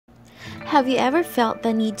Have you ever felt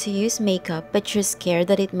the need to use makeup but you're scared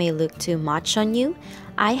that it may look too much on you?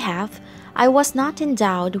 I have. I was not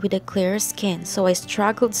endowed with a clear skin, so I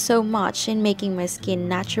struggled so much in making my skin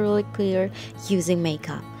naturally clear using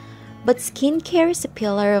makeup. But skincare is a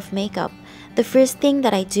pillar of makeup. The first thing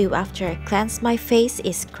that I do after I cleanse my face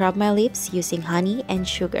is scrub my lips using honey and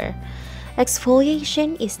sugar.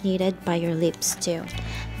 Exfoliation is needed by your lips too.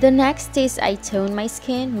 The next is I tone my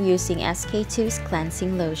skin using SK2's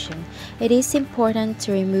cleansing lotion. It is important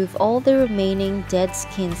to remove all the remaining dead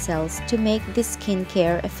skin cells to make this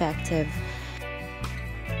skincare effective.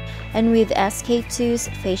 And with SK2's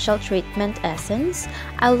facial treatment essence,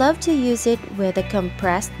 I love to use it with a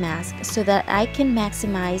compressed mask so that I can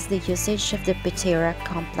maximize the usage of the Pitera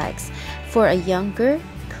complex for a younger,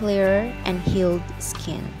 clearer, and healed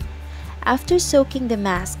skin. After soaking the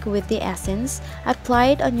mask with the essence,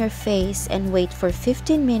 apply it on your face and wait for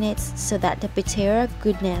 15 minutes so that the Pitera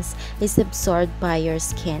goodness is absorbed by your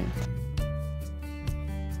skin.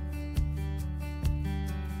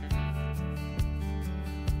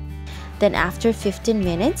 Then after 15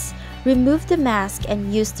 minutes, remove the mask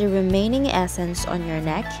and use the remaining essence on your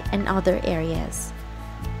neck and other areas.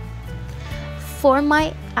 For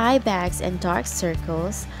my eye bags and dark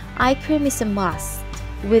circles, eye cream is a must.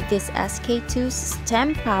 With this SK2's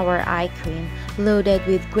Stem Power Eye Cream loaded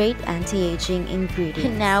with great anti-aging ingredients.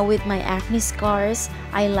 And now with my acne scars,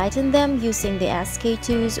 I lighten them using the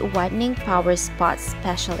SK2's Whitening Power Spot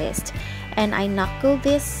Specialist, and I knuckle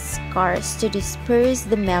these scars to disperse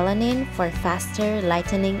the melanin for faster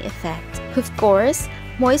lightening effect. Of course,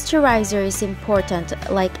 moisturizer is important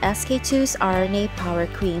like SK2's RNA Power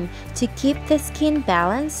Cream to keep the skin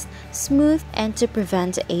balanced, smooth, and to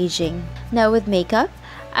prevent aging. Now with makeup,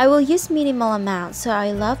 I will use minimal amounts, so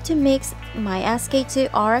I love to mix my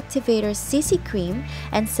SK2 Aura Activator CC Cream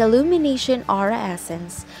and Illumination Aura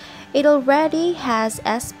Essence. It already has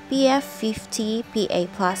SPF 50 PA++++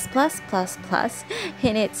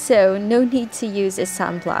 in it, so no need to use a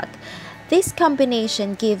sunblock. This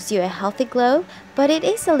combination gives you a healthy glow, but it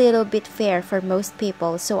is a little bit fair for most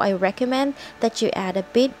people, so I recommend that you add a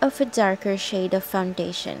bit of a darker shade of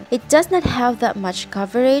foundation. It does not have that much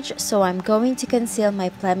coverage, so I'm going to conceal my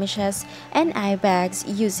blemishes and eye bags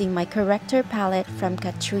using my corrector palette from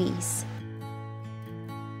Catrice.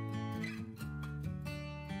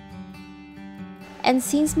 And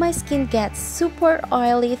since my skin gets super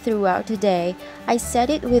oily throughout the day, I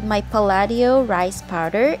set it with my Palladio rice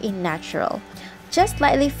powder in natural. Just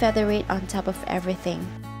lightly feather it on top of everything.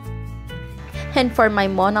 And for my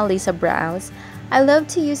Mona Lisa brows, I love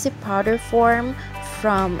to use a powder form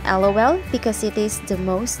from LOL because it is the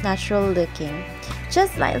most natural looking.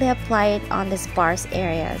 Just lightly apply it on the sparse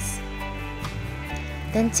areas.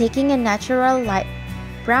 Then taking a natural light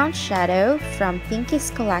brown shadow from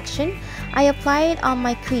Pinky's collection, I apply it on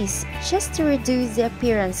my crease just to reduce the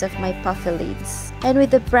appearance of my puffy lids. And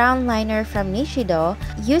with the brown liner from Nishido,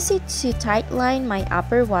 use it to tightline my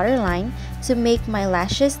upper waterline to make my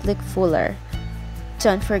lashes look fuller.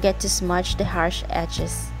 Don't forget to smudge the harsh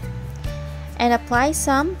edges. And apply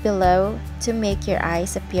some below to make your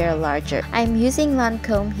eyes appear larger. I'm using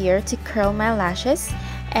Lancome here to curl my lashes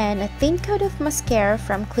and a thin coat of mascara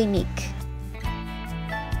from Clinique.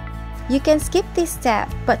 You can skip this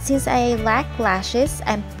step, but since I lack lashes,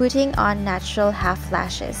 I'm putting on natural half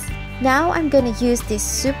lashes. Now I'm gonna use this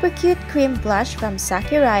super cute cream blush from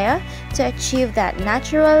Sakuraya to achieve that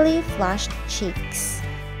naturally flushed cheeks.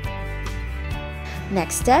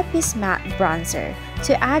 Next step is matte bronzer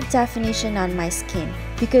to add definition on my skin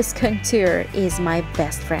because contour is my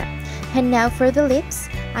best friend. And now for the lips,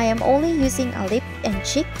 I am only using a lip and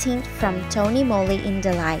cheek tint from Tony Moly in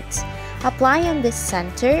Delight. Apply on the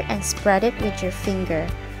center and spread it with your finger,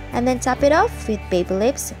 and then top it off with Baby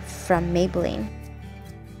Lips from Maybelline.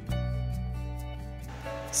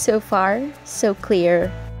 So far, so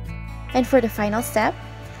clear. And for the final step,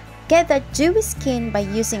 get that dewy skin by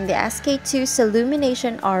using the SK2's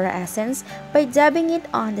Illumination Aura Essence by dabbing it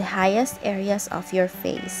on the highest areas of your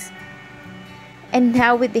face. And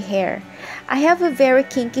now with the hair. I have a very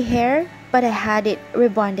kinky hair, but I had it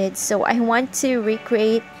rebonded, so I want to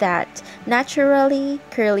recreate that naturally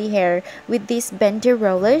curly hair with these bendy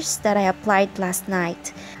rollers that I applied last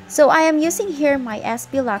night. So I am using here my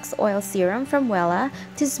SB Lux Oil Serum from Wella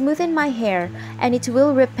to smoothen my hair, and it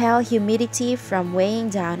will repel humidity from weighing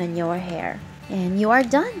down on your hair. And you are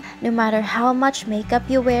done! No matter how much makeup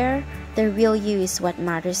you wear, the real you is what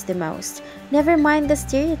matters the most. Never mind the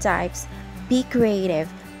stereotypes. Be creative.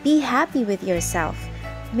 Be happy with yourself.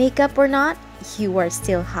 Makeup or not, you are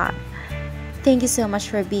still hot. Thank you so much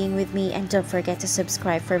for being with me, and don't forget to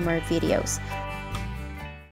subscribe for more videos.